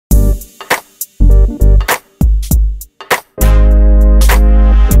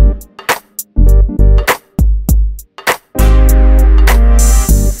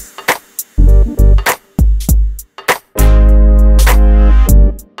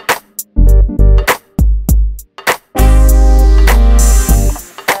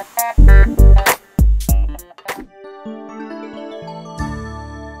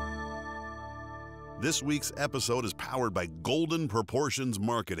This week's episode is powered by Golden Proportions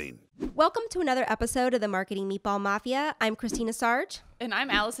Marketing. Welcome to another episode of the Marketing Meatball Mafia. I'm Christina Sarge. And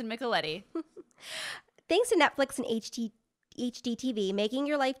I'm Allison Micheletti. Thanks to Netflix and HDTV, making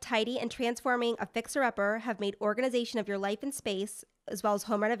your life tidy and transforming a fixer-upper have made organization of your life and space, as well as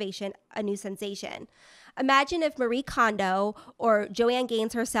home renovation, a new sensation. Imagine if Marie Kondo or Joanne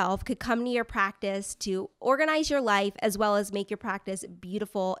Gaines herself could come to your practice to organize your life as well as make your practice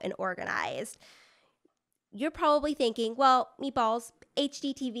beautiful and organized. You're probably thinking, well, Meatballs,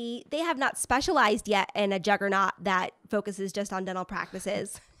 HDTV, they have not specialized yet in a juggernaut that focuses just on dental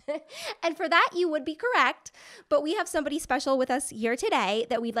practices. And for that, you would be correct. But we have somebody special with us here today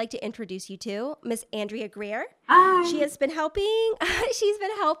that we'd like to introduce you to, Miss Andrea Greer. Hi. She's been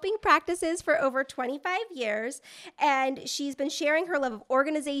helping practices for over 25 years, and she's been sharing her love of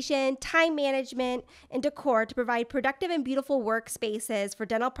organization, time management, and decor to provide productive and beautiful workspaces for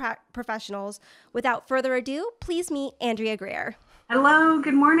dental professionals. Without further ado, please meet Andrea Greer. Hello,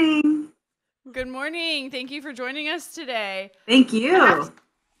 good morning. Good morning. Thank you for joining us today. Thank you.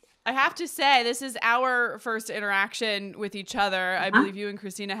 I have to say, this is our first interaction with each other. I believe you and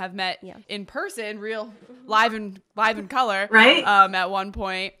Christina have met in person, real live in color, right? At one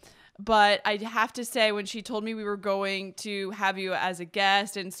point. But I have to say, when she told me we were going to have you as a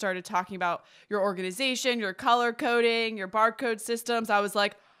guest and started talking about your organization, your color coding, your barcode systems, I was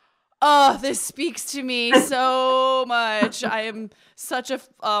like, oh, this speaks to me so much. I am such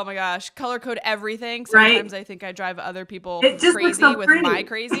oh my gosh, color code everything. Sometimes I think I drive other people crazy with my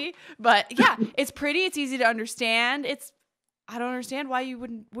crazy. But yeah, it's pretty. It's easy to understand. I don't understand why you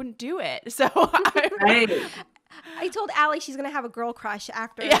wouldn't do it. So I told Allie she's going to have a girl crush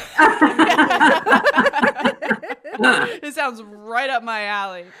after. Yeah. It sounds right up my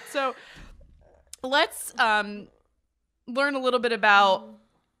alley. So let's learn a little bit about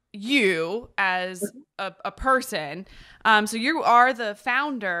you as a person. So you are the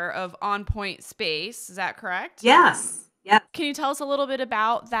founder of On Point Space. Is that correct? Yes. Yeah. Can you tell us a little bit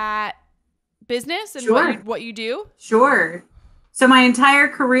about that business and what you do? Sure. So my entire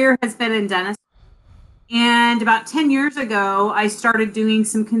career has been in dentistry. And about 10 years ago, I started doing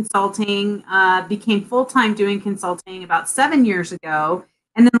some consulting, became full-time doing consulting about 7 years ago,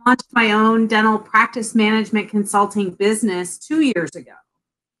 and then launched my own dental practice management consulting business 2 years ago.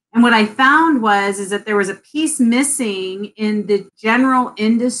 And what I found is that there was a piece missing in the general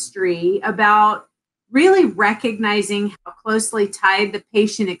industry about really recognizing how closely tied the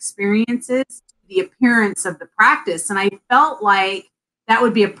patient experience is to the appearance of the practice. And I felt like that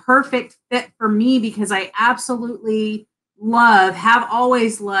would be a perfect fit for me because I absolutely have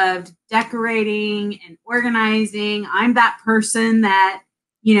always loved decorating and organizing. I'm that person that,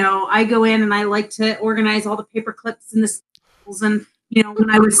 I go in and I like to organize all the paper clips and the staples. And when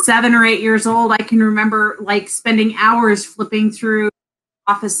I was 7 or 8 years old, I can remember like spending hours flipping through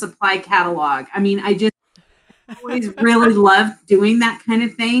office supply catalog. I mean, I just always really loved doing that kind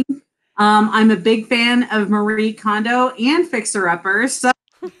of thing. I'm a big fan of Marie Kondo and fixer-uppers. So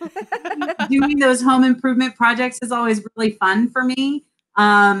doing those home improvement projects is always really fun for me.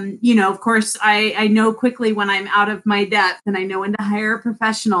 Of course, I know quickly when I'm out of my depth and I know when to hire a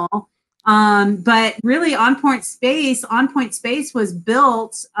professional. But really On Point Space was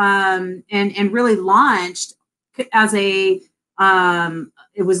built and really launched as it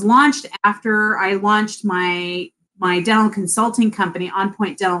was launched after I launched my dental consulting company, On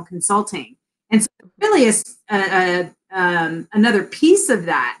Point Dental Consulting. And so it really is another piece of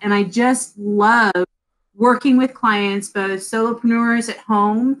that. And I just love working with clients, both solopreneurs at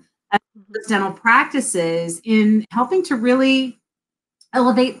home as well as dental practices, in helping to really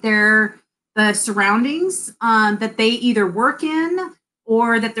elevate the surroundings that they either work in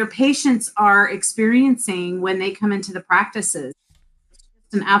or that their patients are experiencing when they come into the practices.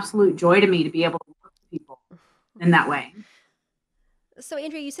 It's an absolute joy to me to be able to work with people in that way. So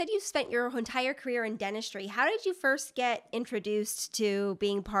Andrea, you said you spent your entire career in dentistry. How did you first get introduced to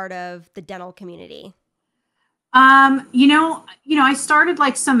being part of the dental community? I started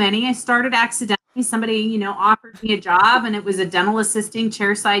like so many. I started accidentally. Somebody, offered me a job, and it was a dental assisting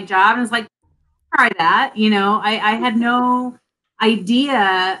chairside job. And I was like, try that. I had no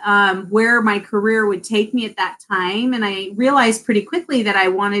idea where my career would take me at that time. And I realized pretty quickly that I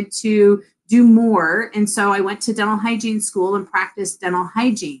wanted to do more. And so I went to dental hygiene school and practiced dental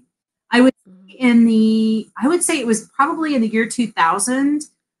hygiene. I would say it was probably in the year 2000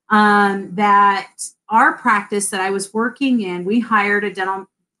 that our practice that I was working in, we hired a dental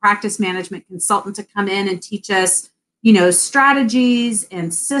practice management consultant to come in and teach us, strategies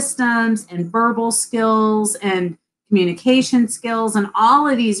and systems and verbal skills and communication skills, and all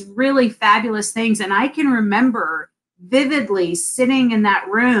of these really fabulous things. And I can remember vividly sitting in that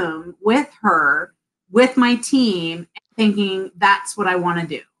room with her, with my team, thinking, that's what I want to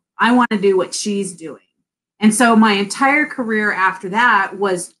do. I want to do what she's doing. And so my entire career after that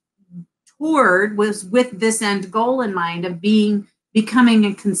was with this end goal in mind of becoming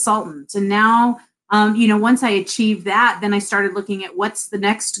a consultant. And now, once I achieved that, then I started looking at what's the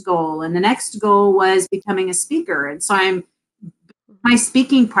next goal. And the next goal was becoming a speaker. And so my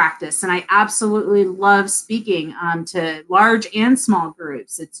speaking practice, and I absolutely love speaking to large and small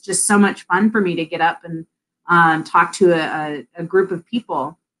groups. It's just so much fun for me to get up and talk to a group of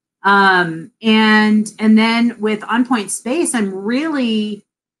people. And then with On Point Space, I'm really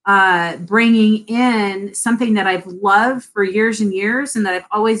bringing in something that I've loved for years and years, and that I've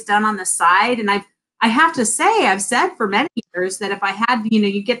always done on the side. And I have to say, I've said for many years that if I had,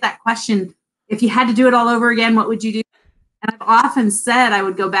 you get that question, if you had to do it all over again, what would you do? And I've often said I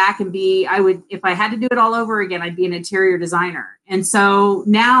would go back and if I had to do it all over again, I'd be an interior designer. And so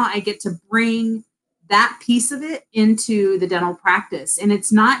now I get to bring that piece of it into the dental practice. And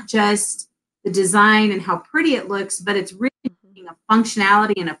it's not just the design and how pretty it looks, but it's really a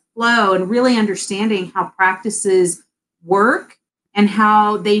functionality and a flow, and really understanding how practices work and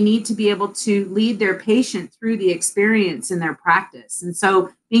how they need to be able to lead their patient through the experience in their practice. And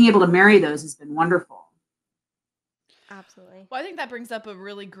so being able to marry those has been wonderful. Absolutely. Well, I think that brings up a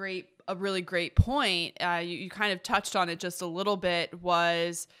really great point. You kind of touched on it just a little bit,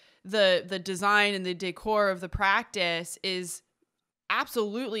 was the design and the decor of the practice is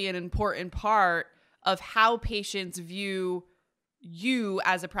absolutely an important part of how patients view you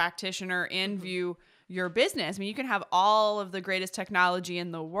as a practitioner and view your business. I mean, you can have all of the greatest technology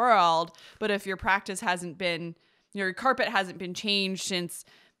in the world, but if your practice your carpet hasn't been changed since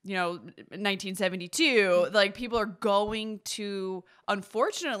 1972, like, people are going to,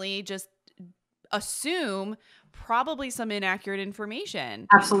 unfortunately, just assume probably some inaccurate information.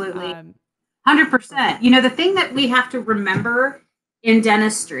 Absolutely. 100%. The thing that we have to remember in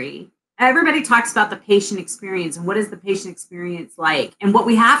dentistry, everybody talks about the patient experience and what is the patient experience like. And what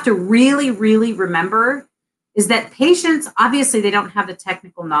we have to really, really remember is that patients, obviously, they don't have the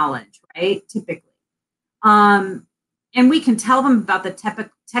technical knowledge, right? Typically. And we can tell them about the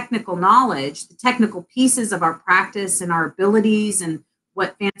technical knowledge, the technical pieces of our practice and our abilities and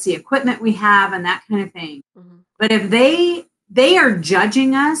what fancy equipment we have and that kind of thing. Mm-hmm. But if they are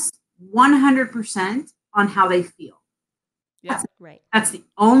judging us 100% on how they feel. Yeah, right. That's the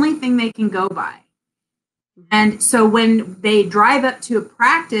only thing they can go by. Mm-hmm. And so when they drive up to a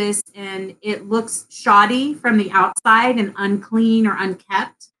practice and it looks shoddy from the outside and unclean or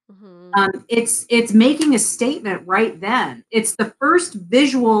unkept, it's making a statement right then. It's the first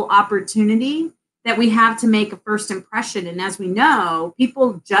visual opportunity that we have to make a first impression. And as we know,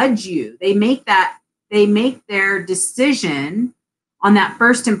 people judge you. They make their decision on that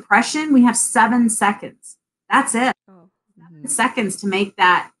first impression. We have 7 seconds. That's it. 7 seconds to make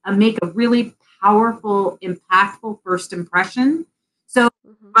a really powerful, impactful first impression. So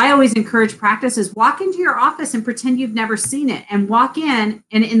I always encourage practices, walk into your office and pretend you've never seen it, and walk in,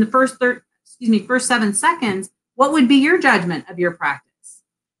 and in the first 7 seconds, what would be your judgment of your practice?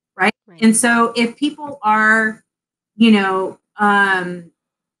 Right. And so if people are, they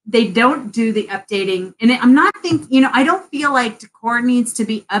don't do the updating, and I'm not thinking, I don't feel like decor needs to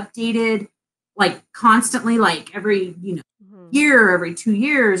be updated like constantly, like every, year, every 2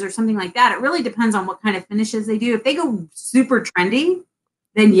 years or something like that. It really depends on what kind of finishes they do. If they go super trendy,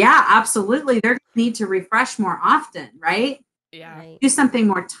 then yeah, absolutely, they're going to need to refresh more often, right? Yeah. Right. Do something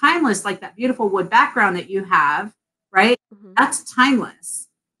more timeless, like that beautiful wood background that you have, right? Mm-hmm. That's timeless.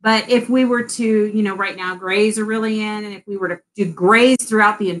 But if we were to, right now grays are really in, and if we were to do grays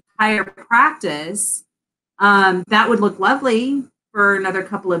throughout the entire practice, that would look lovely for another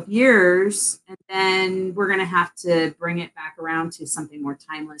couple of years, and then we're going to have to bring it back around to something more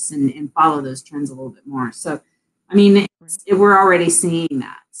timeless and follow those trends a little bit more. So, I mean, we're already seeing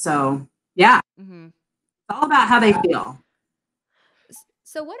that. So, yeah, It's all about how they feel.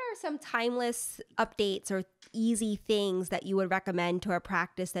 So what are some timeless updates or easy things that you would recommend to a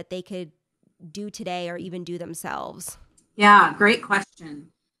practice that they could do today or even do themselves? Yeah, great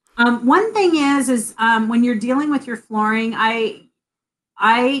question. One thing is when you're dealing with your flooring, I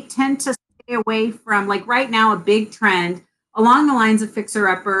tend to stay away from, like right now, a big trend along the lines of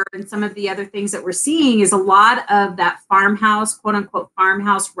fixer-upper and some of the other things that we're seeing is a lot of that farmhouse, quote unquote,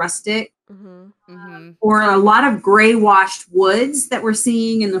 farmhouse rustic, or a lot of gray washed woods that we're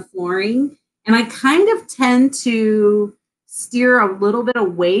seeing in the flooring. And I kind of tend to steer a little bit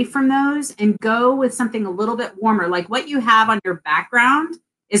away from those and go with something a little bit warmer. Like what you have on your background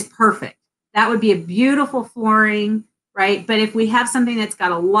is perfect. That would be a beautiful flooring, right? But if we have something that's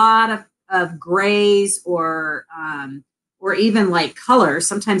got a lot of grays or even like color,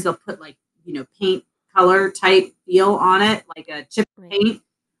 sometimes they'll put like, paint color type feel on it, like a chip paint.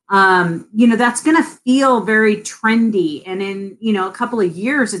 That's going to feel very trendy. And in, a couple of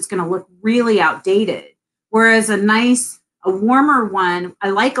years, it's going to look really outdated. Whereas a warmer one, I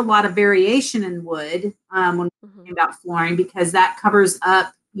like a lot of variation in wood when we're talking about flooring, because that covers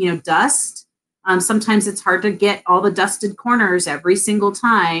up, dust. Sometimes it's hard to get all the dusted corners every single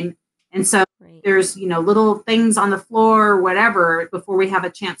time. And so there's, little things on the floor or whatever, before we have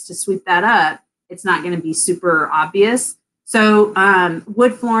a chance to sweep that up, it's not going to be super obvious. So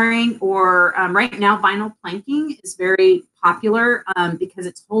wood flooring or right now vinyl planking is very popular because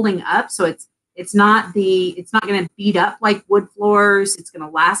it's holding up. So it's not going to beat up like wood floors. It's going to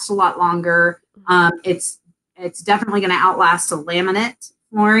last a lot longer. It's definitely going to outlast a laminate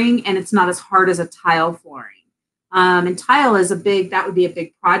flooring, and it's not as hard as a tile flooring. And tile is that would be a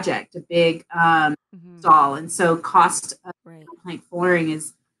big project, a big install. And so cost of plank flooring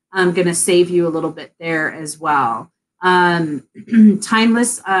is going to save you a little bit there as well.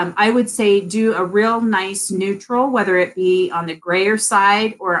 Timeless, I would say do a real nice neutral, whether it be on the grayer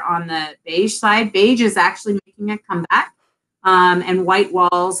side or on the beige side. Beige is actually making a comeback, and white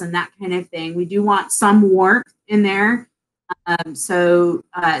walls and that kind of thing. We do want some warmth in there. So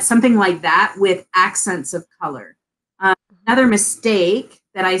something like that with accents of color. Another mistake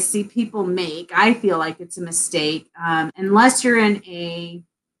that I see people make, I feel like it's a mistake, unless you're in a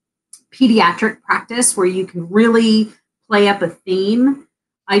pediatric practice where you can really play up a theme.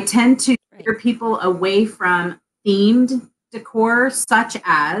 I tend to steer people away from themed decor, such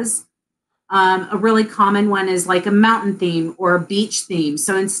as a really common one is like a mountain theme or a beach theme.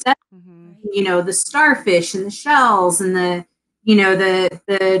 So instead of, the starfish and the shells and the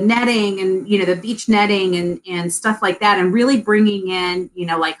netting and, the beach netting and stuff like that, and really bringing in,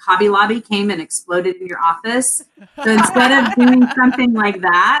 like Hobby Lobby came and exploded in your office. So instead of doing something like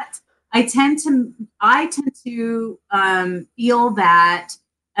that, I tend to feel that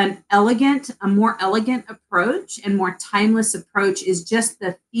a more elegant approach and more timeless approach is just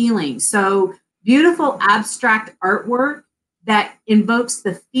the feeling. So beautiful abstract artwork that invokes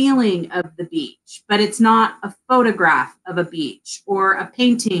the feeling of the beach, but it's not a photograph of a beach or a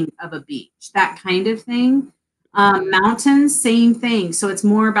painting of a beach, that kind of thing. Mountains, same thing. So it's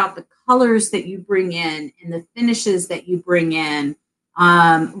more about the colors that you bring in and the finishes that you bring in,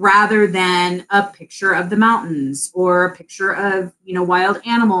 rather than a picture of the mountains or a picture of, wild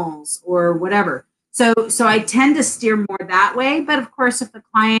animals or whatever. So I tend to steer more that way. But of course, if the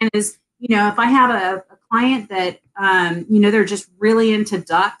client is, if I have a client that, they're just really into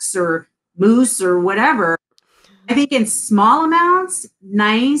ducks or moose or whatever, I think in small amounts,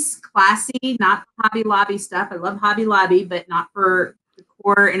 nice, classy, not Hobby Lobby stuff. I love Hobby Lobby, but not for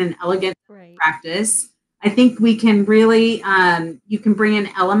decor in an elegant practice. I think we can really, you can bring in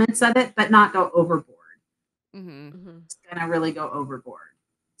elements of it, but not go overboard. It's going to really go overboard.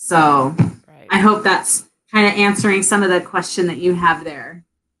 So I hope that's kind of answering some of the question that you have there.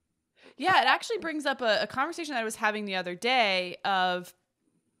 Yeah, it actually brings up a conversation that I was having the other day of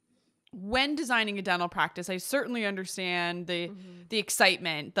when designing a dental practice. I certainly understand the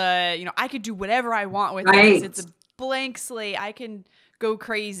excitement, I could do whatever I want with this. It's a blank slate. I can go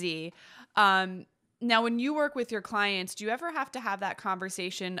crazy. Now, when you work with your clients, do you ever have to have that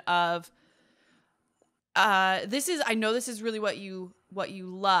conversation of, I know this is really what you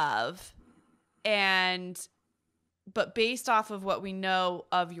love, but based off of what we know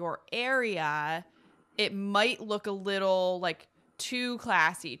of your area, it might look a little like too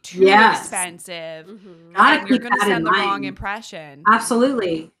classy, too expensive. And you're going to send the wrong impression.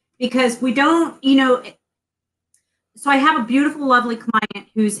 Absolutely. Because we don't, so I have a beautiful, lovely client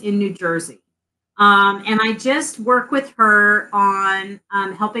who's in New Jersey. And I just work with her on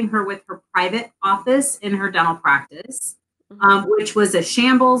helping her with her private office in her dental practice, which was a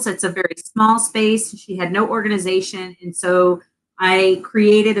shambles. It's a very small space. She had no organization. And so I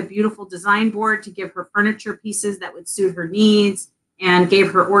created a beautiful design board to give her furniture pieces that would suit her needs and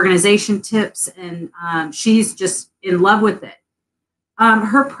gave her organization tips. And she's just in love with it.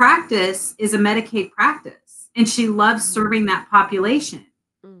 Her practice is a Medicaid practice, and she loves serving that population.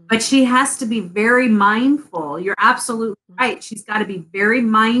 But she has to be very mindful. You're absolutely right. She's got to be very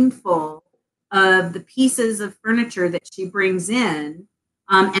mindful of the pieces of furniture that she brings in,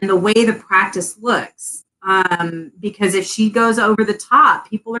 and the way the practice looks. Because if she goes over the top,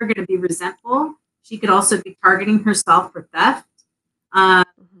 people are going to be resentful. She could also be targeting herself for theft.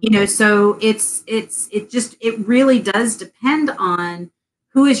 So it really does depend on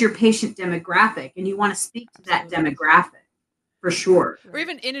who is your patient demographic, and you want to speak to that demographic for sure. Or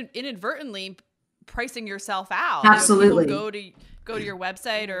even inadvertently pricing yourself out. Absolutely. People go to your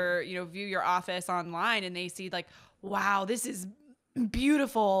website or, view your office online and they see like, wow, this is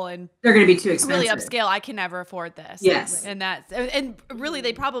beautiful, and they're going to be too expensive. Really upscale. I can never afford this. Yes. And really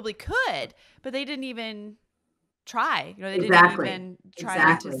they probably could, but they didn't even try. They exactly. didn't even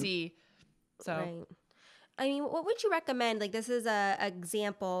try to see. So right. I mean, what would you recommend? Like, this is a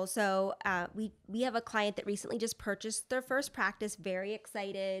example. So we have a client that recently just purchased their first practice, very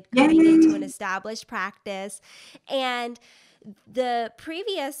excited, coming into an established practice. And the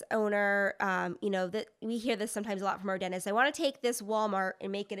previous owner, that we hear this sometimes a lot from our dentists. I want to take this Walmart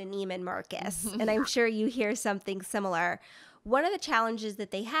and make it a Neiman Marcus. And I'm sure you hear something similar. One of the challenges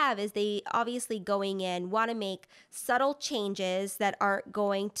that they have is they obviously going in want to make subtle changes that aren't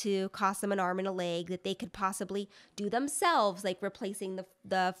going to cost them an arm and a leg, that they could possibly do themselves, like replacing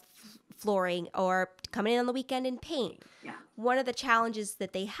the flooring or coming in on the weekend and paint. Yeah. One of the challenges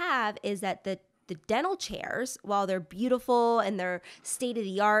that they have is that the dental chairs, while they're beautiful and they're state of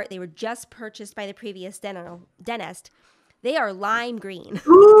the art, they were just purchased by the previous dentist. They are lime green.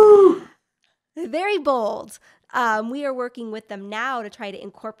 Ooh. Very bold. We are working with them now to try to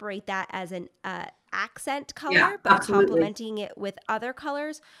incorporate that as an accent color, but absolutely. complementing it with other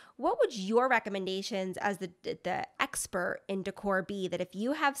colors. What would your recommendations as the expert in decor be, that if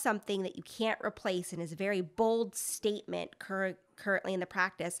you have something that you can't replace and is a very bold statement currently in the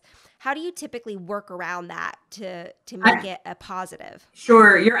practice, how do you typically work around that to make it a positive?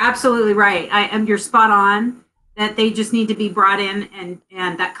 Sure. You're absolutely right. You're spot on. That they just need to be brought in,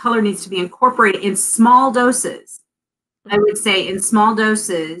 and that color needs to be incorporated in small doses. I would say in small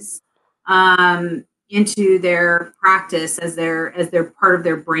doses into their practice as they're part of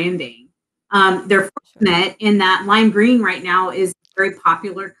their branding. They're fortunate in that lime green right now is a very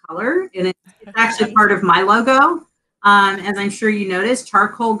popular color, and it's actually part of my logo. As I'm sure you noticed,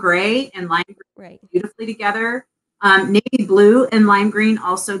 charcoal gray and lime green beautifully together. Navy blue and lime green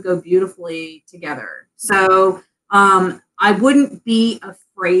also go beautifully together. So I wouldn't be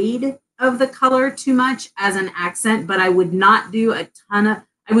afraid of the color too much as an accent, but I would not do a ton of,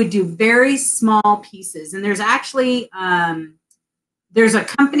 I would do very small pieces. And there's actually, there's a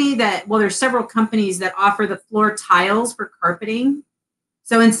company there's several companies that offer the floor tiles for carpeting.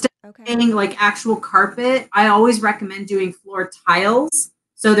 So instead of getting like actual carpet, I always recommend doing floor tiles.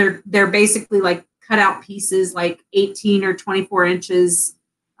 So they're basically like cut out pieces like 18 or 24 inches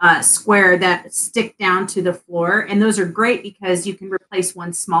square that stick down to the floor. And those are great because you can replace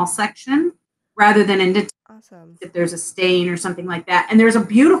one small section rather than if there's a stain or something like that. And there's a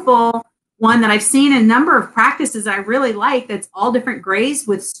beautiful one that I've seen in a number of practices I really like that's all different grays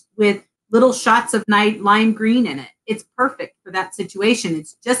with little shots of lime green in it. It's perfect for that situation.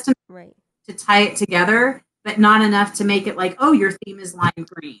 It's just enough to tie it together, but not enough to make it like, oh, your theme is lime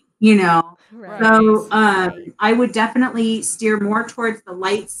green, So I would definitely steer more towards the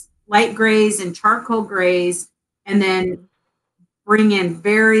light grays and charcoal grays, and then bring in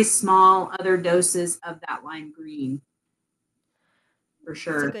very small other doses of that lime green. For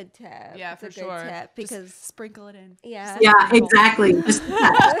sure. It's a good tip. Yeah, it's for sure. Tip because just sprinkle it in. Yeah. Yeah, exactly. Just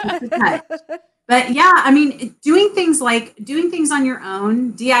a touch. But yeah, I mean, doing things on your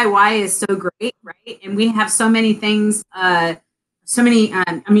own, DIY is so great, right? And we have so many things, I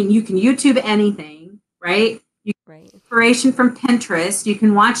mean, you can YouTube anything, right? You can inspiration from Pinterest. You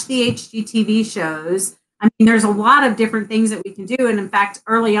can watch the HGTV shows. I mean, there's a lot of different things that we can do. And in fact,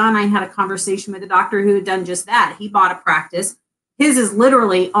 early on, I had a conversation with a doctor who had done just that. He bought a practice. His is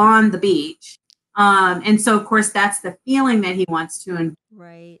literally on the beach. And so, of course, that's the feeling that he wants to.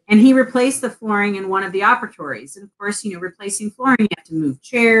 And he replaced the flooring in one of the operatories. And of course, replacing flooring, you have to move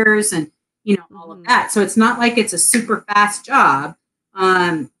chairs and, all of that. So it's not like it's a super fast job,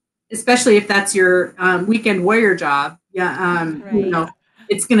 especially if that's your weekend warrior job. Yeah.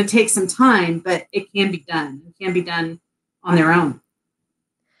 It's going to take some time, but it can be done. It can be done on their own.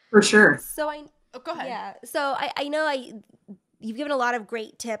 For sure. So go ahead. Yeah. So I know you've given a lot of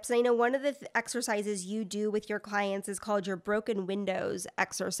great tips. And I know one of the exercises you do with your clients is called your broken windows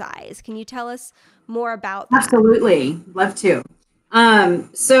exercise. Can you tell us more about that? Absolutely. Love to.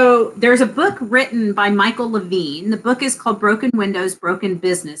 So there's a book written by Michael Levine. The book is called Broken Windows, Broken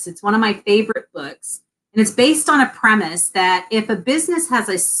Business. It's one of my favorite books. And it's based on a premise that if a business has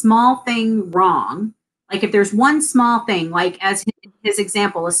a small thing wrong, like if there's one small thing, like as his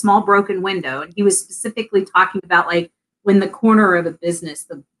example, a small broken window, and he was specifically talking about like when the corner of a business,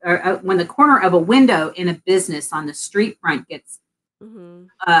 when the corner of a window in a business on the street front gets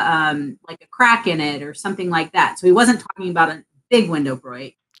like a crack in it or something like that. So he wasn't talking about a big window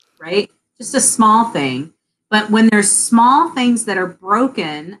break, right? Just a small thing. But when there's small things that are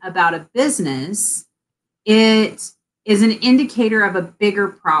broken about a business, it is an indicator of a bigger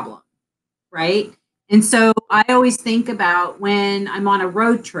problem, right? And so I always think about when I'm on a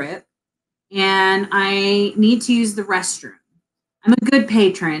road trip and I need to use the restroom. I'm a good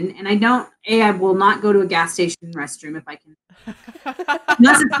patron, and I will not go to a gas station restroom if I can.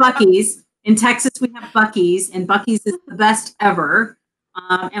 Unless it's Buc-ee's. In Texas, we have Buc-ee's, and Buc-ee's is the best ever.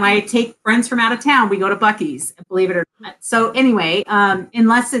 And I take friends from out of town. We go to Buc-ee's, believe it or not. So anyway,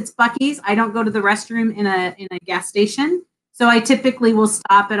 unless it's Buc-ee's, I don't go to the restroom in a gas station. So I typically will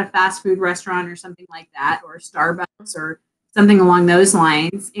stop at a fast food restaurant or something like that, or Starbucks or something along those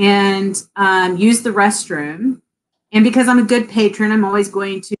lines, and use the restroom. And because I'm a good patron,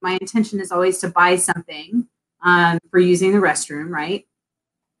 my intention is always to buy something for using the restroom, right?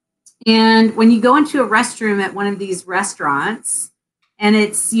 And when you go into a restroom at one of these restaurants and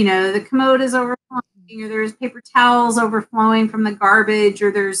it's, the commode is overflowing, or there's paper towels overflowing from the garbage,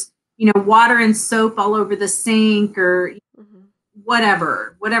 or there's, water and soap all over the sink, or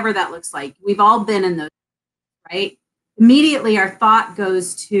whatever that looks like. We've all been in those, right? Immediately our thought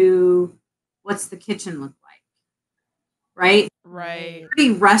goes to, what's the kitchen look like? Right? Right.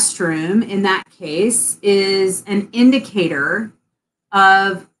 Dirty restroom in that case is an indicator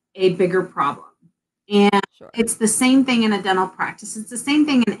of a bigger problem. And it's the same thing in a dental practice. It's the same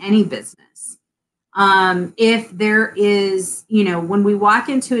thing in any business. If there is, when we walk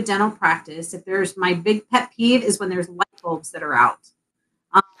into a dental practice, my big pet peeve is when there's light bulbs that are out.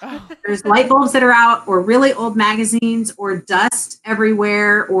 There's light bulbs that are out, or really old magazines, or dust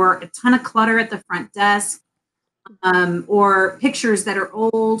everywhere, or a ton of clutter at the front desk. Or pictures that are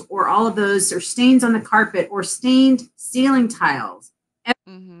old, or all of those, or stains on the carpet, or stained ceiling tiles. It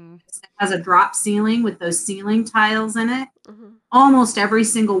has a drop ceiling with those ceiling tiles in it. Almost every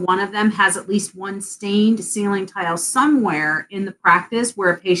single one of them has at least one stained ceiling tile somewhere in the practice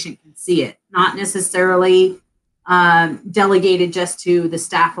where a patient can see it, not necessarily delegated just to the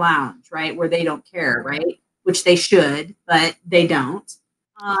staff lounge, right, where they don't care, right, which they should, but they don't.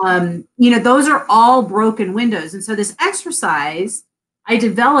 Those are all broken windows. And so this exercise I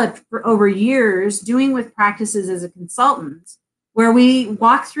developed for over years doing with practices as a consultant, where we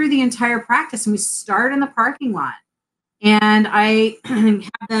walk through the entire practice and we start in the parking lot. And I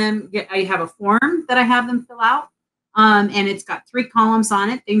have a form that I have them fill out. And it's got 3 columns on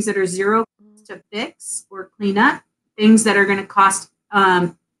it, things that are $0 to fix or clean up, things that are going to cost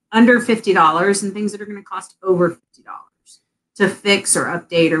under $50, and things that are going to cost over $50 to fix or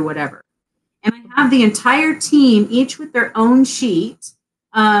update or whatever. And I have the entire team, each with their own sheet,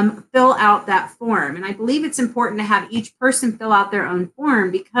 fill out that form. And I believe it's important to have each person fill out their own form,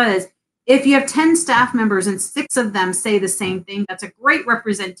 because if you have 10 staff members and 6 of them say the same thing, that's a great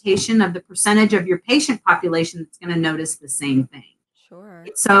representation of the percentage of your patient population that's going to notice the same thing. Sure.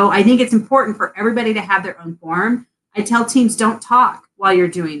 So I think it's important for everybody to have their own form. I tell teams, don't talk while you're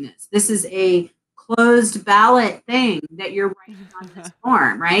doing this. This is a closed ballot thing that you're writing on this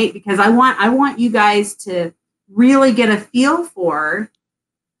form, right? Because I want you guys to really get a feel for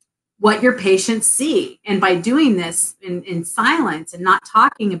what your patients see. And by doing this in silence and not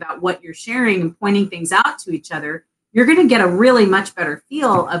talking about what you're sharing and pointing things out to each other, you're going to get a really much better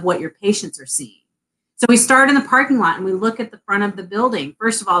feel of what your patients are seeing. So we start in the parking lot and we look at the front of the building.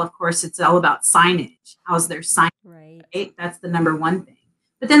 First of all, of course, it's all about signage. How's their signage? Right? That's the number one thing.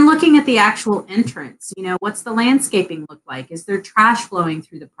 But then looking at the actual entrance, what's the landscaping look like? Is there trash flowing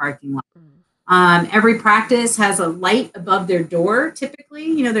through the parking lot? Every practice has a light above their door.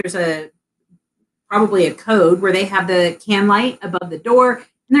 Typically, there's probably a code where they have the can light above the door,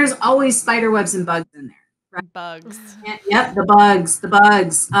 and there's always spider webs and bugs in there. Right? Bugs. Yep, the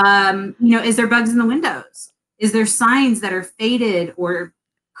bugs. Is there bugs in the windows? Is there signs that are faded or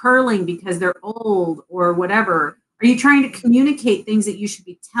curling because they're old or whatever? Are you trying to communicate things that you should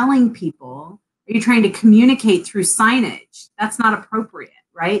be telling people? Are you trying to communicate through signage? That's not appropriate,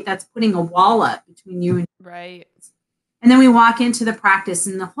 right? That's putting a wall up between you and right. And then we walk into the practice,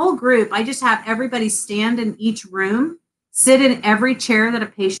 and the whole group, I just have everybody stand in each room, sit in every chair that a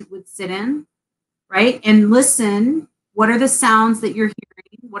patient would sit in, right? And listen. What are the sounds that you're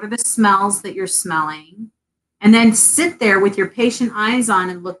hearing? What are the smells that you're smelling? And then sit there with your patient eyes on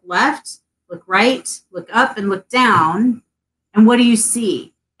and look left, look right, look up, and look down. And what do you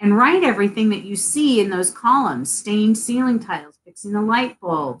see? And write everything that you see in those columns: stained ceiling tiles, fixing the light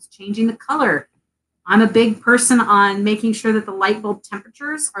bulbs, changing the color. I'm a big person on making sure that the light bulb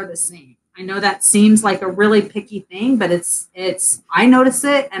temperatures are the same. I know that seems like a really picky thing, but it's I notice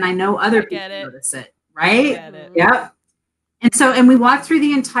it, and I know other people notice it, right? Get it. Yep. And we walk through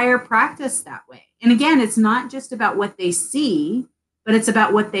the entire practice that way. And again, it's not just about what they see, but it's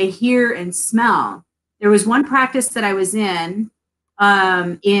about what they hear and smell. There was one practice that I was in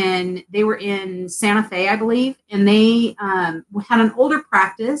they were in Santa Fe, I believe, and they had an older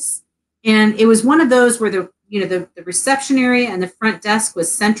practice, and it was one of those where the reception area and the front desk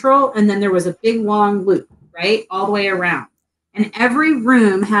was central, and then there was a big long loop, right, all the way around. And every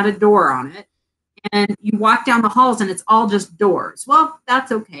room had a door on it, and you walk down the halls and it's all just doors. Well,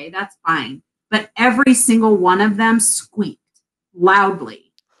 that's okay, that's fine. But every single one of them squeaked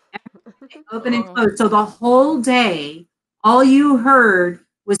loudly, open and close. So the whole day, all you heard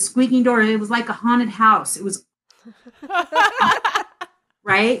was squeaking doors. It was like a haunted house. It was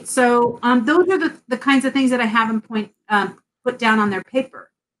right. So those are the kinds of things that I have them put down on their paper.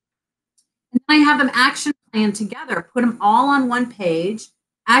 And then I have them action plan together, put them all on one page,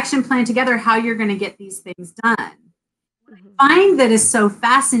 action plan together how you're going to get these things done. What I find that is so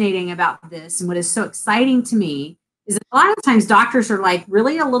fascinating about this and what is so exciting to me is that a lot of times doctors are like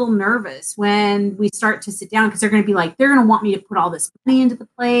really a little nervous when we start to sit down, because they're going to be like, they're going to want me to put all this money into the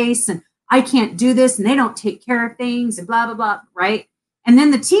place and I can't do this and they don't take care of things and blah, blah, blah, right? And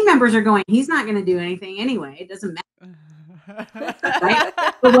then the team members are going, he's not going to do anything anyway. It doesn't matter. Right?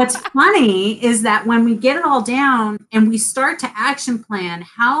 But what's funny is that when we get it all down and we start to action plan,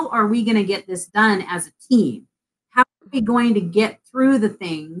 how are we going to get this done as a team? How are we going to get through the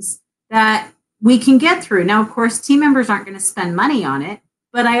things that we can get through? Now, of course, team members aren't going to spend money on it,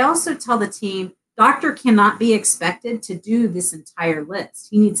 but I also tell the team, doctor cannot be expected to do this entire list.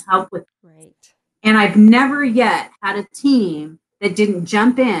 He needs help with it. Right. And I've never yet had a team that didn't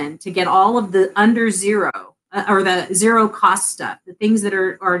jump in to get all of the under zero or the zero cost stuff, the things that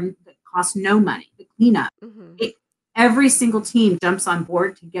that cost no money, the cleanup. Every single team jumps on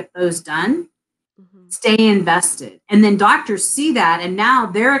board to get those done. Stay invested. And then doctors see that, and now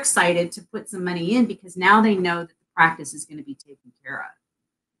they're excited to put some money in because now they know that the practice is going to be taken care of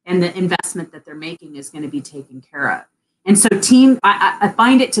and the investment that they're making is going to be taken care of. And so I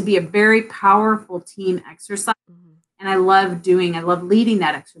find it to be a very powerful team exercise. And I love leading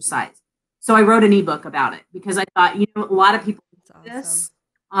that exercise. So I wrote an ebook about it because I thought, a lot of people do this.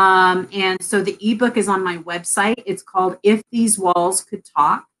 And so the ebook is on my website. It's called If These Walls Could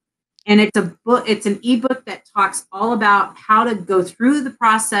Talk. And it's a book. It's an ebook that talks all about how to go through the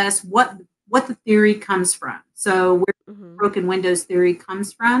process, what the theory comes from. So where broken windows theory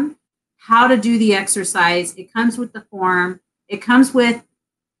comes from, how to do the exercise. It comes with the form. It comes with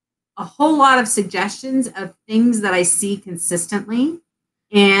a whole lot of suggestions of things that I see consistently,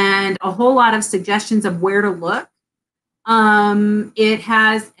 and a whole lot of suggestions of where to look. It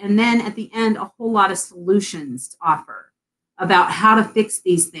has, and then at the end, a whole lot of solutions to offer about how to fix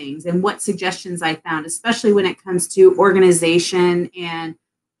these things and what suggestions I found, especially when it comes to organization and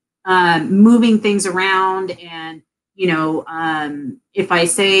moving things around. And, if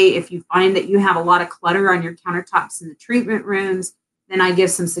you find that you have a lot of clutter on your countertops in the treatment rooms, then I give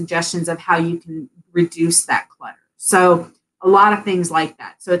some suggestions of how you can reduce that clutter. So a lot of things like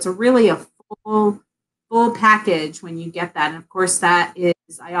that. So it's really a full package when you get that. And of course I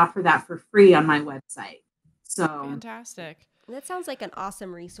offer that for free on my website. So fantastic. That sounds like an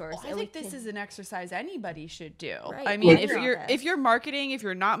awesome resource. Well, I think this is an exercise anybody should do. Right. I mean, if you're marketing, if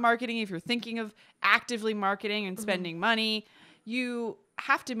you're not marketing, if you're thinking of actively marketing and spending money, you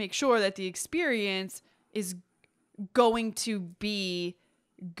have to make sure that the experience is going to be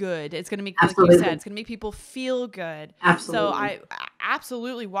good. It's going to make, like you said, it's going to make people feel good. Absolutely. So I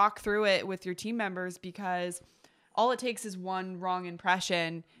absolutely walk through it with your team members, because all it takes is one wrong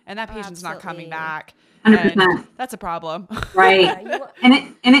impression and that patient's not coming back. 100%. That's a problem. Right.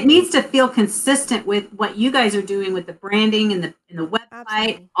 And it needs to feel consistent with what you guys are doing with the branding and the website.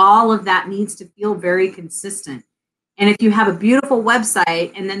 Absolutely. All of that needs to feel very consistent. And if you have a beautiful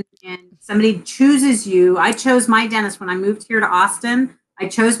website and somebody chooses you, I chose my dentist when I moved here to Austin. I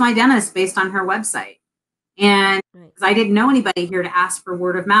chose my dentist based on her website. And because I didn't know anybody here to ask for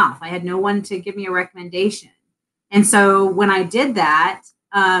word of mouth. I had no one to give me a recommendation. And so when I did that,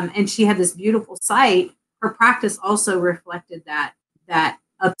 and she had this beautiful site, her practice also reflected that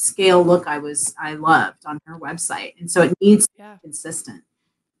upscale look I loved on her website. And so it needs to be consistent.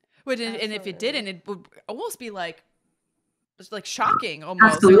 And if it didn't, it would almost be like shocking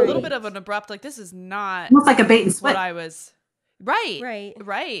almost. Absolutely. Like a little bit of an abrupt, like this is not almost like a bait and switch. What I was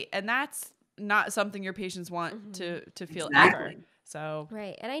right. And that's not something your patients want to feel ever. So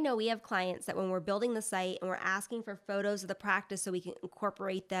Right. And I know we have clients that when we're building the site and we're asking for photos of the practice so we can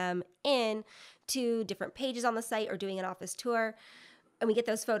incorporate them in to different pages on the site or doing an office tour, and we get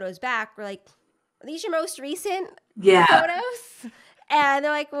those photos back, we're like, are these your most recent photos? And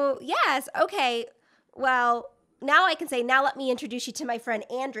they're like, well, yes. Okay. Well, now I can say, now let me introduce you to my friend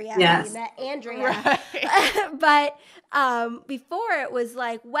Andrea. Yes. We met Andrea. Right. But before it was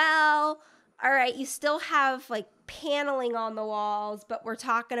like, well, all right, you still have like paneling on the walls, but we're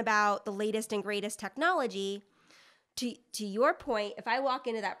talking about the latest and greatest technology. To your point, if I walk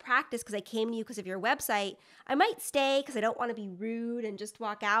into that practice because I came to you because of your website, I might stay because I don't want to be rude and just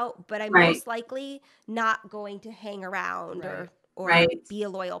walk out, but I'm most likely not going to hang around or be a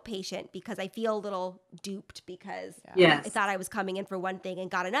loyal patient because I feel a little duped because I thought I was coming in for one thing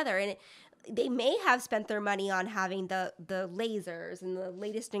and got another. And they may have spent their money on having the lasers and the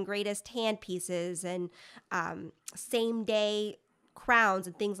latest and greatest hand pieces and same day crowns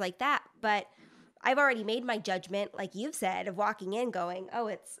and things like that. But I've already made my judgment, like you've said, of walking in going, oh,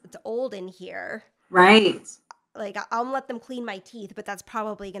 it's old in here. Right. Like I'll let them clean my teeth, but that's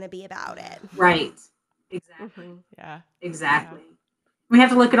probably going to be about it. Right. Exactly. Mm-hmm. Yeah. Exactly. Yeah. We have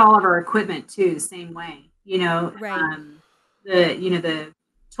to look at all of our equipment too, the same way. The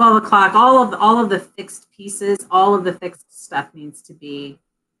 12 o'clock, all of the fixed pieces, all of the fixed stuff needs to be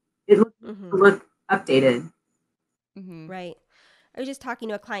look updated. Mm-hmm. Right. I was just talking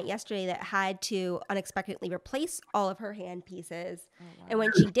to a client yesterday that had to unexpectedly replace all of her hand pieces. Oh, wow. And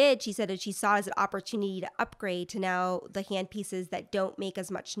when she did, she said that she saw it as an opportunity to upgrade to now the hand pieces that don't make as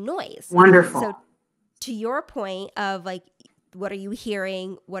much noise. Wonderful. So to your point of like, what are you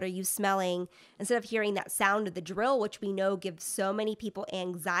hearing? What are you smelling? Instead of hearing that sound of the drill, which we know gives so many people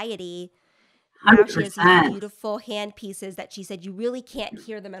anxiety, 100%. now she has these beautiful hand pieces that she said you really can't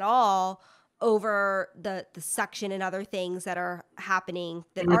hear them at all over the suction and other things that are happening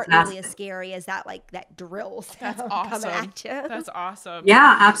that aren't nearly as scary as that drill sound. That's awesome. Coming at you. That's awesome.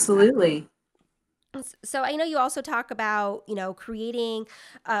 Yeah, absolutely. So I know you also talk about, creating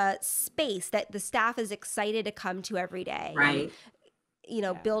a space that the staff is excited to come to every day. Right.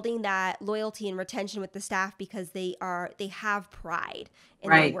 And, building that loyalty and retention with the staff because they have pride in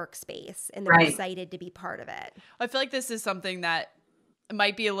their workspace and they're excited to be part of it. I feel like this is something that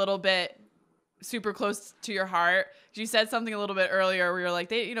might be a little bit super close to your heart. You said something a little bit earlier where you're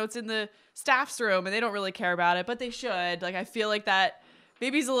like, it's in the staff's room and they don't really care about it, but they should. Like, I feel like that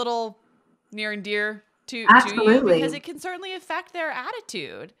maybe is a little near and dear to you because it can certainly affect their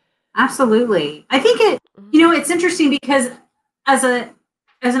attitude. Absolutely. I think it's interesting because as an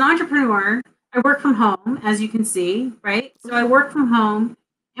entrepreneur, I work from home, as you can see, right? So I work from home.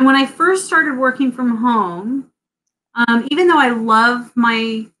 And when I first started working from home, even though I love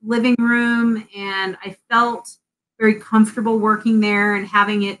my living room and I felt very comfortable working there and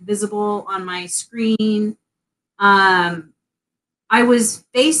having it visible on my screen, I was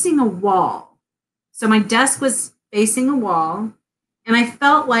facing a wall. So my desk was facing a wall and I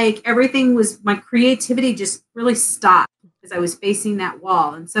felt like my creativity just really stopped because I was facing that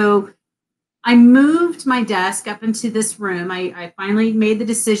wall. And so I moved my desk up into this room. I finally made the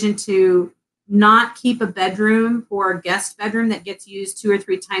decision to not keep a bedroom or a guest bedroom that gets used 2 or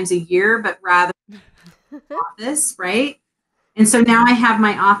 3 times a year, but rather office, right? And so now I have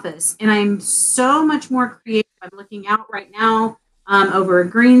my office and I'm so much more creative. I'm looking out right now over a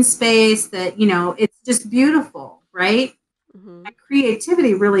green space that, it's just beautiful, right? Mm-hmm. My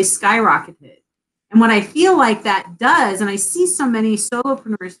creativity really skyrocketed. And what I feel like that does, and I see so many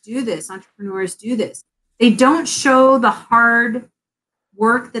solopreneurs do this, entrepreneurs do this, they don't show the hard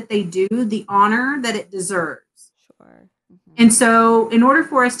work that they do, the honor that it deserves. Sure. Mm-hmm. And so in order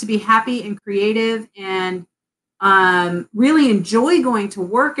for us to be happy and creative and really enjoy going to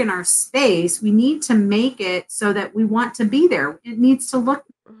work in our space, we need to make it so that we want to be there. It needs to look,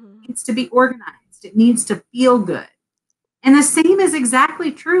 it needs to be organized. It needs to feel good. And the same is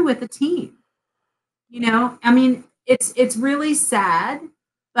exactly true with the team. It's really sad,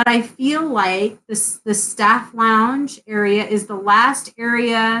 but I feel like the staff lounge area is the last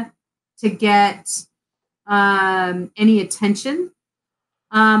area to get any attention.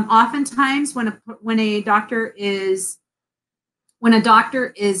 Oftentimes, when a doctor is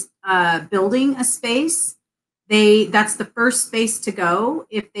building a space, that's the first space to go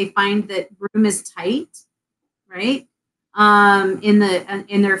if they find that room is tight, right? In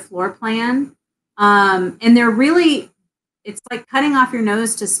their floor plan, and they're really. It's like cutting off your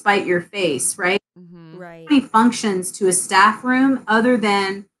nose to spite your face, right? Mm-hmm. Right. Any functions to a staff room other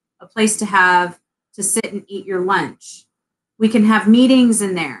than a place to sit and eat your lunch. We can have meetings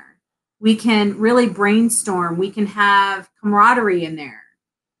in there. We can really brainstorm. We can have camaraderie in there.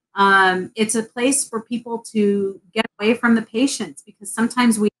 It's a place for people to get away from the patients, because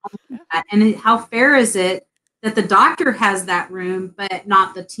sometimes we don't do that. And how fair is it that the doctor has that room, but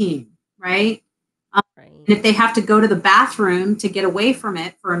not the team, right? And if they have to go to the bathroom to get away from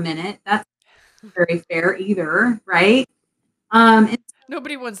it for a minute, that's not very fair either, right?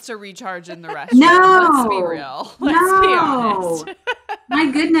 Nobody wants to recharge in the restroom. No, let's be real. Let's be honest.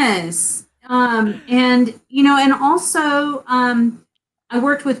 My goodness. And also, I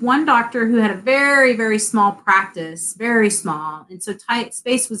worked with one doctor who had a very, very small practice, very small. And so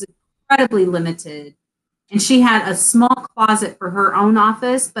space was incredibly limited. And she had a small closet for her own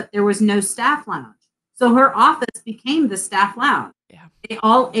office, but there was no staff lounge. So her office became the staff lounge. Yeah. They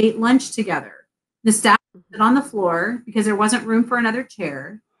all ate lunch together. The staff would sit on the floor because there wasn't room for another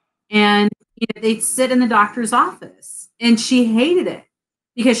chair. And they'd sit in the doctor's office. And she hated it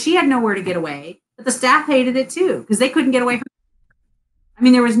because she had nowhere to get away. But the staff hated it too because they couldn't get away from it. I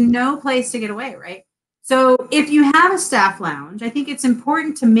mean, there was no place to get away, right? So if you have a staff lounge, I think it's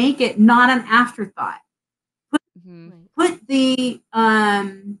important to make it not an afterthought.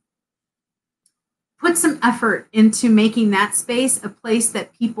 Put some effort into making that space a place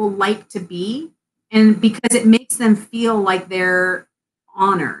that people like to be, and because it makes them feel like they're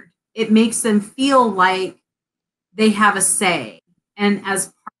honored. It makes them feel like they have a say and as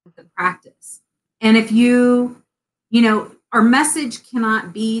part of the practice. And if our message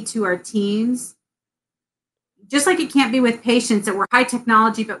cannot be to our teams, just like it can't be with patients that we're high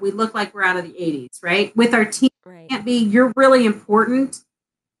technology, but we look like we're out of the 80s, right? With our team, it can't be, you're really important,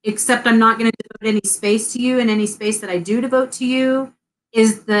 except I'm not going to devote any space to you, and any space that I do devote to you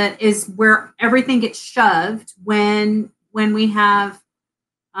is where everything gets shoved when we have,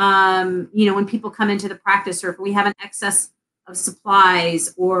 when people come into the practice, or if we have an excess of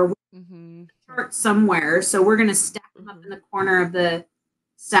supplies or chart somewhere. So we're going to stack them up in the corner of the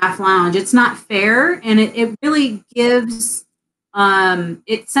staff lounge. It's not fair. And it really gives,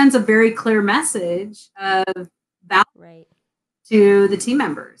 it sends a very clear message of value to the team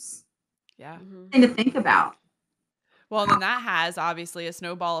members. Yeah. Something to think about. Well, and then that has obviously a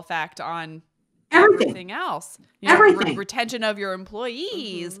snowball effect on everything else. Everything. Retention of your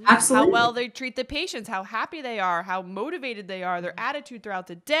employees. Absolutely. How well they treat the patients, how happy they are, how motivated they are, their attitude throughout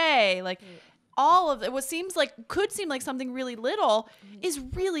the day. Like all of it, could seem like something really little is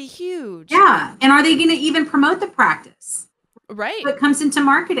really huge. Yeah. And are they going to even promote the practice? Right. It comes into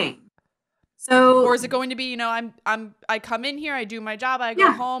marketing. So, or is it going to be, I come in here, I do my job, I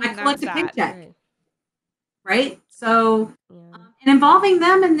go home, and collect that's a paycheck. Right. Right. So, and involving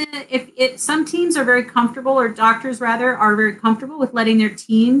them, and if some teams are very comfortable, or doctors rather are very comfortable with letting their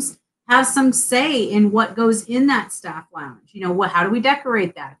teams have some say in what goes in that staff lounge. How do we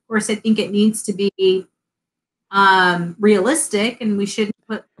decorate that? Of course, I think it needs to be realistic, and we shouldn't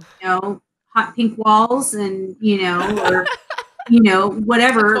put hot pink walls and or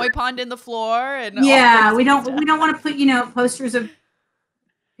whatever, a koi pond in the floor, and we don't want to put posters of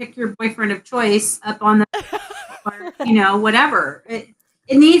pick your boyfriend of choice up on the or whatever. It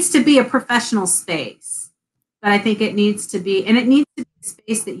needs to be a professional space, but I think it needs to be a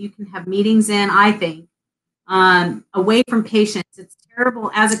space that you can have meetings in, I think, away from patients. It's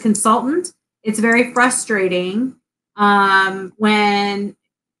terrible as a consultant. It's very frustrating I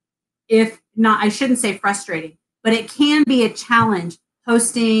shouldn't say frustrating, but it can be a challenge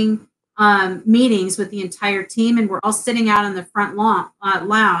hosting meetings with the entire team, and we're all sitting out in the front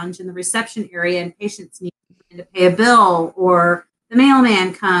lounge in the reception area, and patients need to pay a bill, or the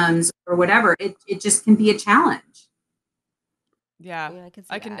mailman comes, or whatever. It just can be a challenge. Yeah,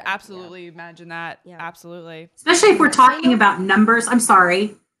 I can absolutely imagine that. Yeah. Absolutely. Especially if we're talking about numbers. I'm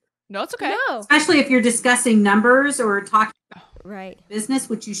sorry. No, it's okay. No. Especially if you're discussing numbers or talking about business,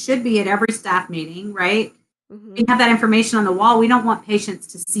 which you should be at every staff meeting, right? We have that information on the wall. We don't want patients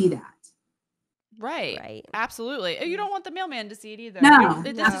to see that. Right. Absolutely. You don't want the mailman to see it either. No.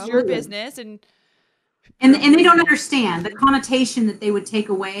 This is your business, and they don't understand the connotation that they would take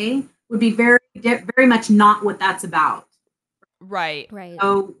away would be very, very much not what that's about. Right.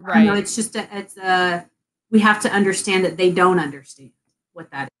 So, it's just we have to understand that they don't understand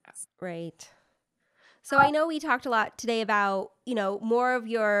what that is. Right. So I know we talked a lot today about, more of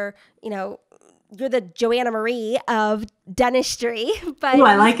your, you're the Joanna Marie of dentistry, but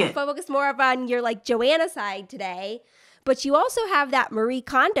I like it. Focus more on your Joanna side today. But you also have that Marie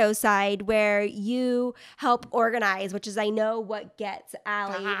Kondo side where you help organize, which is, I know, what gets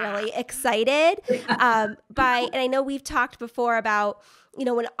Allie really excited. And I know we've talked before about,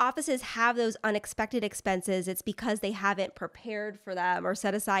 when offices have those unexpected expenses, it's because they haven't prepared for them or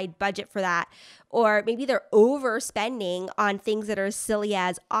set aside budget for that. Or maybe they're overspending on things that are as silly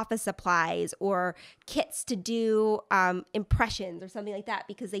as office supplies or kits to do impressions or something like that,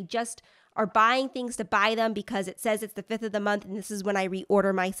 because they just are buying things to buy them because it says it's the 5th of the month and this is when I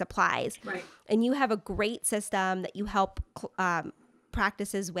reorder my supplies. Right. And you have a great system that you help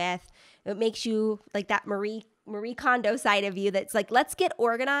practices with. It makes you like that Marie Kondo side of you that's like, let's get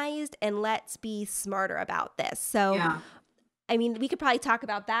organized and let's be smarter about this. So Yeah. I mean, we could probably talk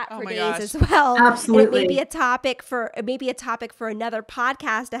about that for days gosh. as well. Absolutely. And it may be a topic for another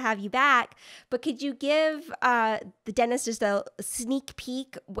podcast to have you back. But could you give the dentist just a sneak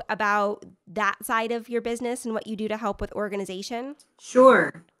peek about that side of your business and what you do to help with organization?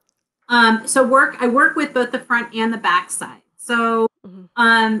 Sure. So I work with both the front and the back side. So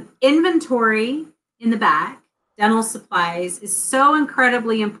inventory in the back, dental supplies, is so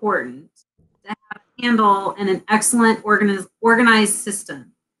incredibly important to have a handle and an excellent organized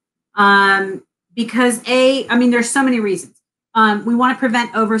system. Because there's so many reasons. We want to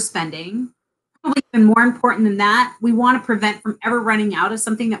prevent overspending. Probably even more important than that, we want to prevent from ever running out of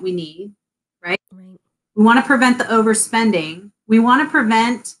something that we need, right? We want to prevent the overspending. We want to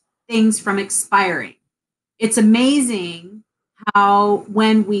prevent things from expiring. It's amazing how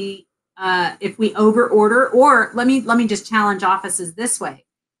when we if we overorder, or let me just challenge offices this way.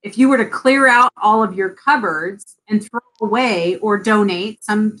 If you were to clear out all of your cupboards and throw away or donate,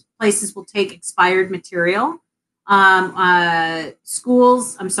 some places will take expired material.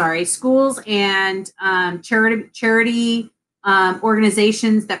 Schools and charity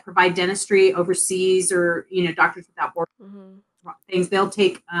organizations that provide dentistry overseas, or Doctors Without Borders, things, they'll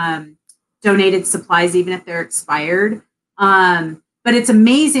take donated supplies even if they're expired. But it's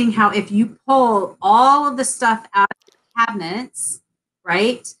amazing how if you pull all of the stuff out of your cabinets,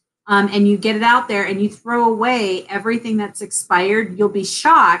 right, and you get it out there and you throw away everything that's expired, you'll be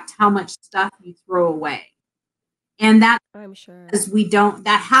shocked how much stuff you throw away. And that, I'm sure,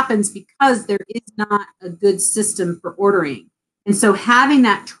 that happens because there is not a good system for ordering. And so having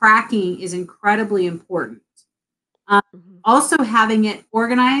that tracking is incredibly important. Also having it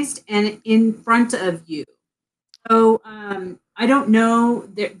organized and in front of you. So I don't know,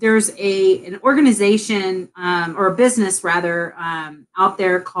 there's an organization or a business rather out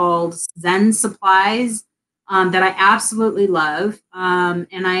there called Zen Supplies that I absolutely love. And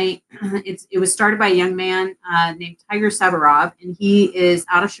it was started by a young man named Tiger Savarov, and he is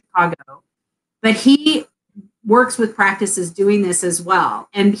out of Chicago, but he works with practices doing this as well.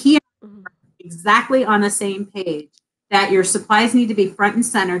 And he is exactly on the same page, that your supplies need to be front and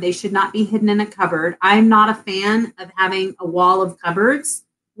center. They should not be hidden in a cupboard. I'm not a fan of having a wall of cupboards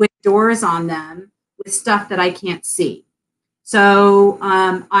with doors on them with stuff that I can't see. So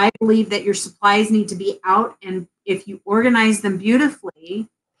I believe that your supplies need to be out, and if you organize them beautifully,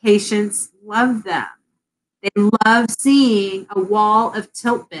 patients love them. They love seeing a wall of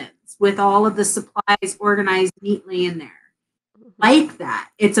tilt bins with all of the supplies organized neatly in there. Like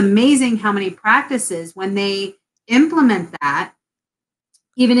that. It's amazing how many practices, when they implement that,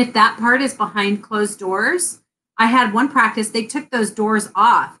 even if that part is behind closed doors. I had one practice, they took those doors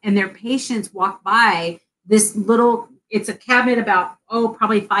off and their patients walked by this little, it's a cabinet about,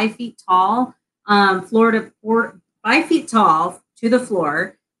 probably 5 feet tall, 5 feet tall to the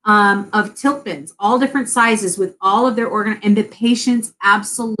floor, of tilt bins, all different sizes with all of their and the patients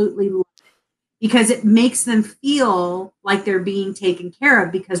absolutely love it because it makes them feel like they're being taken care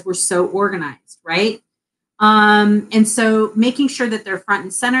of because we're so organized, right? And so making sure that they're front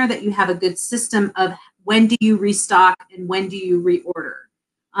and center, that you have a good system of when do you restock and when do you reorder.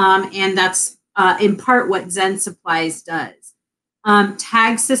 And that's in part what Zen Supplies does.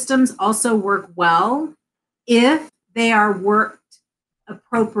 Tag systems also work well if they are worked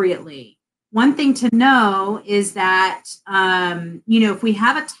appropriately. One thing to know is that, if we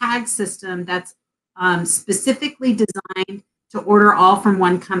have a tag system that's specifically designed to order all from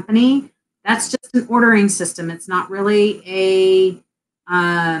one company, that's just an ordering system. It's not really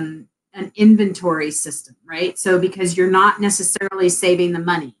an inventory system, right? So because you're not necessarily saving the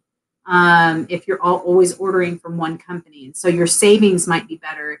money if you're always ordering from one company. And so your savings might be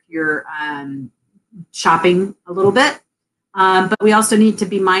better if you're shopping a little bit. But we also need to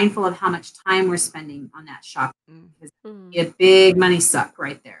be mindful of how much time we're spending on that shopping, because it's a big money suck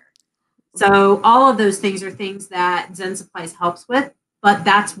right there. So all of those things are things that Zen Supplies helps with. But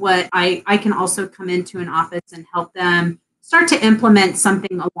that's what I can also come into an office and help them start to implement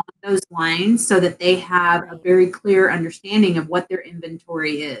something along those lines so that they have a very clear understanding of what their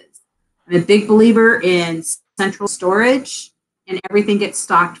inventory is. I'm a big believer in central storage. and everything gets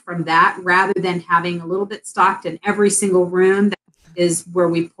stocked from that, rather than having a little bit stocked in every single room. That is where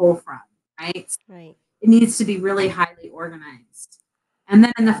we pull from, right? Right. It needs to be really highly organized. And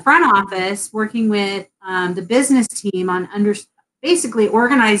then in the front office, working with the business team on basically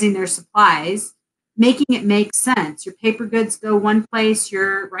organizing their supplies, making it make sense. Your paper goods go one place,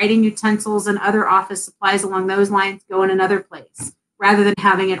 your writing utensils and other office supplies along those lines go in another place, rather than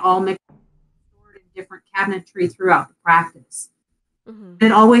having it all mixed in different cabinetry throughout the practice. Mm-hmm.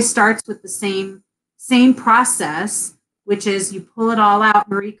 It always starts with the same process, which is you pull it all out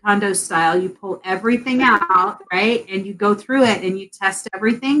Marie Kondo style. You pull everything out, right? And you go through it and you test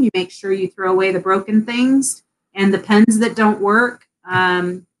everything. You make sure you throw away the broken things and the pens that don't work.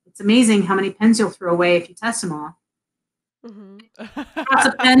 It's amazing how many pens you'll throw away if you test them all. Mm-hmm. Across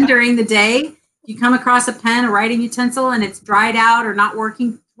a pen during the day, you come across a pen, a writing utensil, and it's dried out or not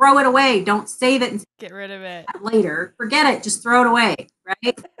working, throw it away. Don't save it and get rid of it later. Forget it. Just throw it away,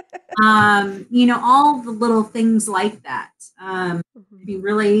 right? All the little things like that be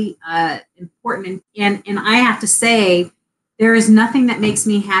really important. And I have to say, there is nothing that makes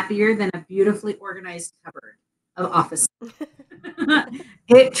me happier than a beautifully organized cupboard of office.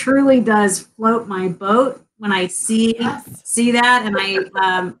 It truly does float my boat when I see that. And I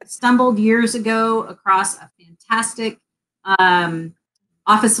stumbled years ago across a fantastic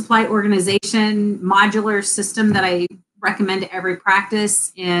office supply organization modular system that I recommend to every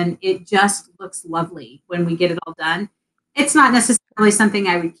practice, and it just looks lovely when we get it all done. It's not necessarily something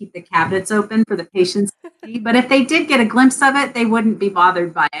I would keep the cabinets open for the patients to see, but if they did get a glimpse of it, they wouldn't be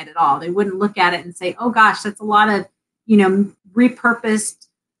bothered by it at all. They wouldn't look at it and say, oh gosh, that's a lot of, repurposed,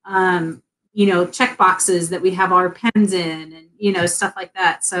 check boxes that we have our pens in and, stuff like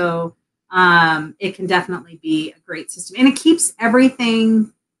that. So it can definitely be a great system, and it keeps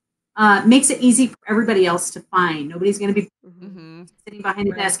everything, makes it easy for everybody else to find. Nobody's going to be sitting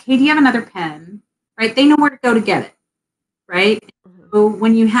behind the desk. Hey, do you have another pen? Right? They know where to go to get it. Right? So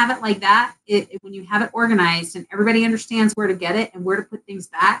when you have it like that, when you have it organized and everybody understands where to get it and where to put things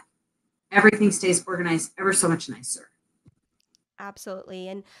back, everything stays organized ever so much nicer. Absolutely.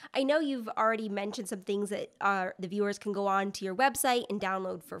 And I know you've already mentioned some things that the viewers can go on to your website and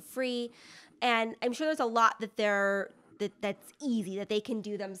download for free. And I'm sure there's a lot that's easy that they can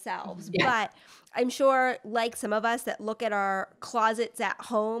do themselves. Yeah. But I'm sure, like some of us that look at our closets at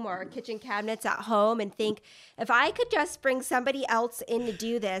home or our kitchen cabinets at home and think, if I could just bring somebody else in to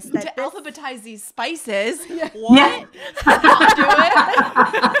do this. Alphabetize these spices. Yeah. What? Yeah. I'll do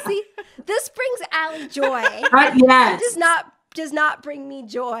it. See, this brings Allie joy. Right, yes. It does not bring me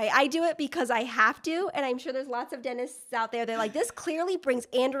joy. I do it because I have to, and I'm sure there's lots of dentists out there that are like, this clearly brings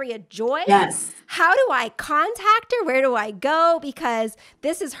Andrea joy. Yes. How do I contact her? Where do I go? Because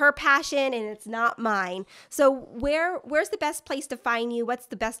this is her passion and it's not mine. So where's the best place to find you? What's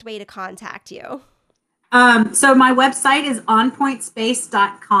the best way to contact you? So my website is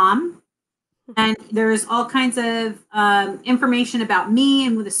onpointspace.com. And there's all kinds of information about me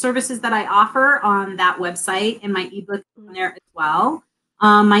and the services that I offer on that website, and my ebook on there as well.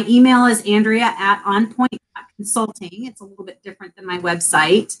 My email is andrea@onpoint.consulting. It's a little bit different than my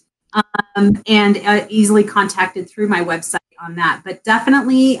website, and easily contacted through my website on that. But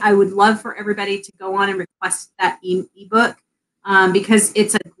definitely, I would love for everybody to go on and request that ebook because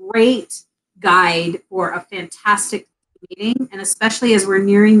it's a great guide for a fantastic meeting, and especially as we're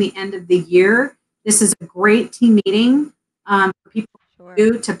nearing the end of the year, this is a great team meeting for people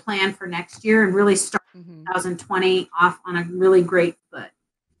to plan for next year and really start 2020 off on a really great foot.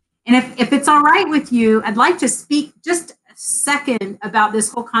 And if it's all right with you, I'd like to speak just a second about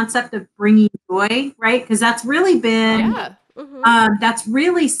this whole concept of bringing joy, right? Because that's really been that's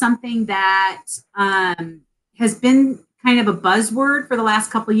really something that has been kind of a buzzword for the last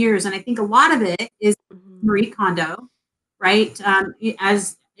couple of years, and I think a lot of it is Marie Kondo. Right.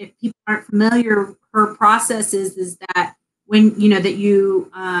 As if people aren't familiar, her process is that when, that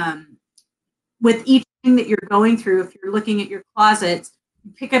you, with each thing that you're going through, if you're looking at your closet,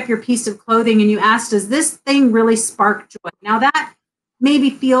 you pick up your piece of clothing and you ask, does this thing really spark joy? Now that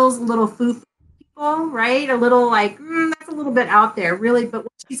maybe feels a little foo for people, right? A little like, that's a little bit out there, really. But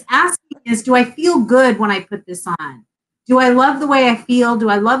what she's asking is, do I feel good when I put this on? Do I love the way I feel? Do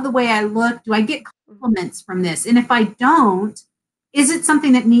I love the way I look? Do I get compliments from this? And if I don't, is it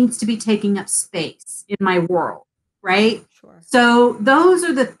something that needs to be taking up space in my world? Right? Sure. So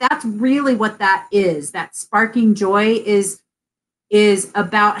that's really what that is. That sparking joy is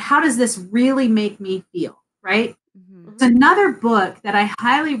about, how does this really make me feel? Right? Mm-hmm. It's another book that I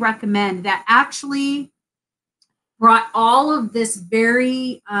highly recommend that actually brought all of this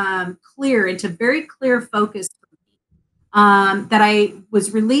very clear focus that I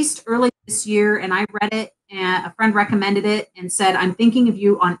was released early this year, and I read it, and a friend recommended it and said, I'm thinking of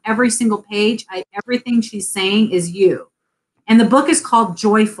you on every single page. Everything she's saying is you. And the book is called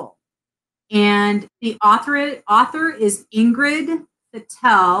Joyful. And the author is Ingrid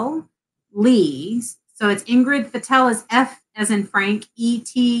Fetell Lee. So it's Ingrid Fetell is F as in Frank,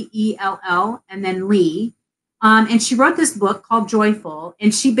 Etell, and then Lee. And she wrote this book called Joyful.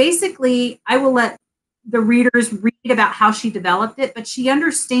 And she basically, I will let the readers read about how she developed it, but she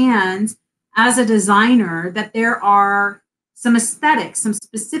understands as a designer that there are some aesthetics, some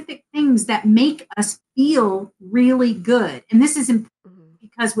specific things that make us feel really good. And this is important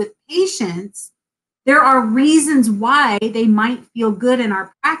because with patients, there are reasons why they might feel good in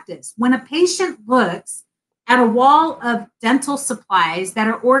our practice. When a patient looks at a wall of dental supplies that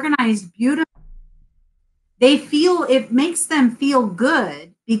are organized beautifully, it makes them feel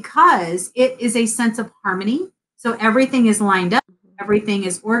good because it is a sense of harmony. So everything is lined up, everything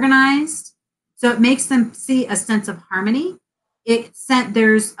is organized. So it makes them see a sense of harmony.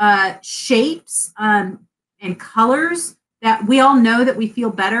 There's shapes and colors that we all know that we feel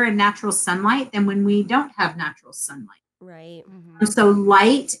better in natural sunlight than when we don't have natural sunlight. Right. So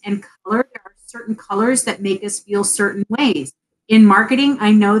light and color, there are certain colors that make us feel certain ways. In marketing,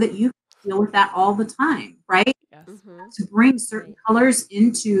 I know that you deal with that all the time, right? Yes. To bring certain colors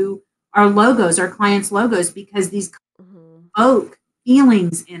into our logos, our clients' logos, because these evoke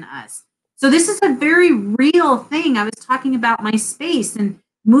feelings in us. So this is a very real thing. I was talking about my space and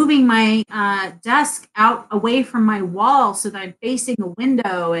moving my desk out away from my wall so that I'm facing a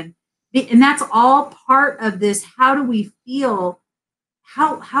window. And that's all part of this. How do we feel?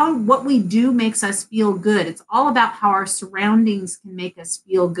 How what we do makes us feel good. It's all about how our surroundings can make us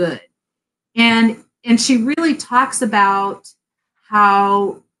feel good. And she really talks about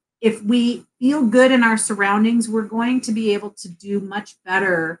how if we feel good in our surroundings, we're going to be able to do much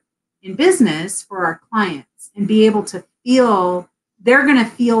better in business for our clients and be able to feel, they're going to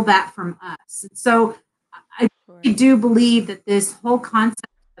feel that from us. And so I do believe that this whole concept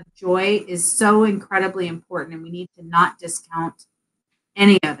of joy is so incredibly important, and we need to not discount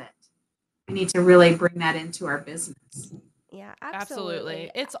any of it. We need to really bring that into our business. Yeah, absolutely.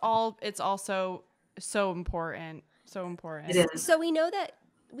 It's also so important. So important. It is. So we know that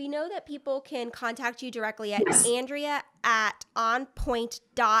people can contact you directly at Andrea at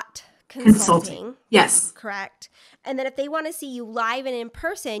onpoint.consulting. Yes. Correct. And then if they want to see you live and in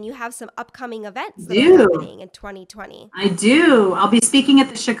person, you have some upcoming events that are happening in 2020. I do. I'll be speaking at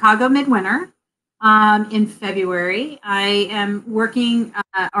the Chicago Midwinter in February. I am working,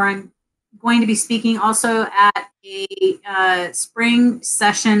 I'm going to be speaking also at a spring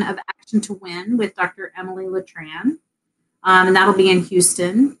session of Action to Win with Dr. Emily Letran. And that'll be in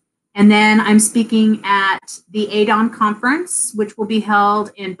Houston. And then I'm speaking at the ADON conference, which will be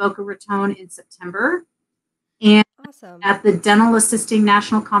held in Boca Raton in September. And at the Dental Assisting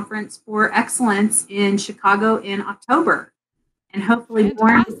National Conference for Excellence in Chicago in October. And hopefully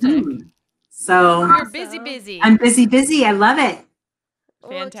more in June. So you're busy. I'm busy. I love it.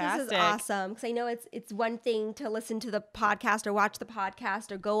 Fantastic. Well, this is awesome because I know it's one thing to listen to the podcast or watch the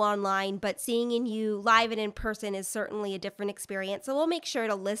podcast or go online, but seeing you live and in person is certainly a different experience. So we'll make sure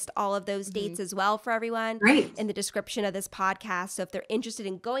to list all of those dates as well for everyone in the description of this podcast. So if they're interested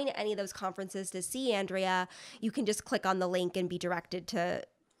in going to any of those conferences to see Andrea, you can just click on the link and be directed to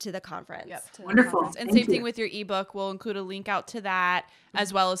the conference. Yep. Wonderful. And same thing with your ebook. We'll include a link out to that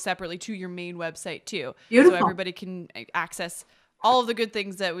as well as separately to your main website too. Beautiful. So everybody can access all of the good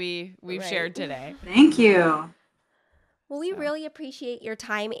things that we've shared today. Thank you. Well, we really appreciate your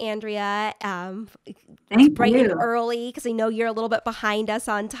time, Andrea. Thank bright you. and early because I know you're a little bit behind us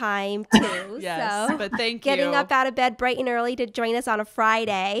on time too. Yes, so but thank you. Getting up out of bed bright and early to join us on a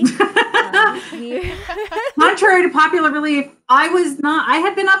Friday. Contrary to popular belief, I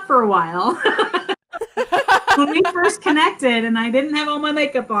had been up for a while. When we first connected and I didn't have all my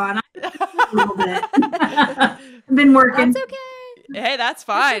makeup on, a little bit. I've been working. That's okay. Hey, that's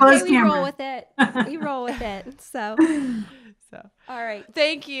fine. Okay, we roll with it. So, all right.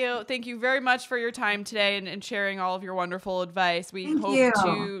 Thank you. Thank you very much for your time today and sharing all of your wonderful advice. We hope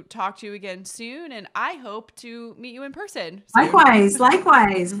to talk to you again soon, and I hope to meet you in person soon.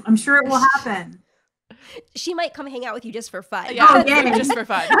 Likewise. I'm sure it will happen. She might come hang out with you just for fun. Yeah, just for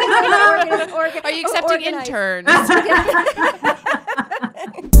fun. Are you accepting interns?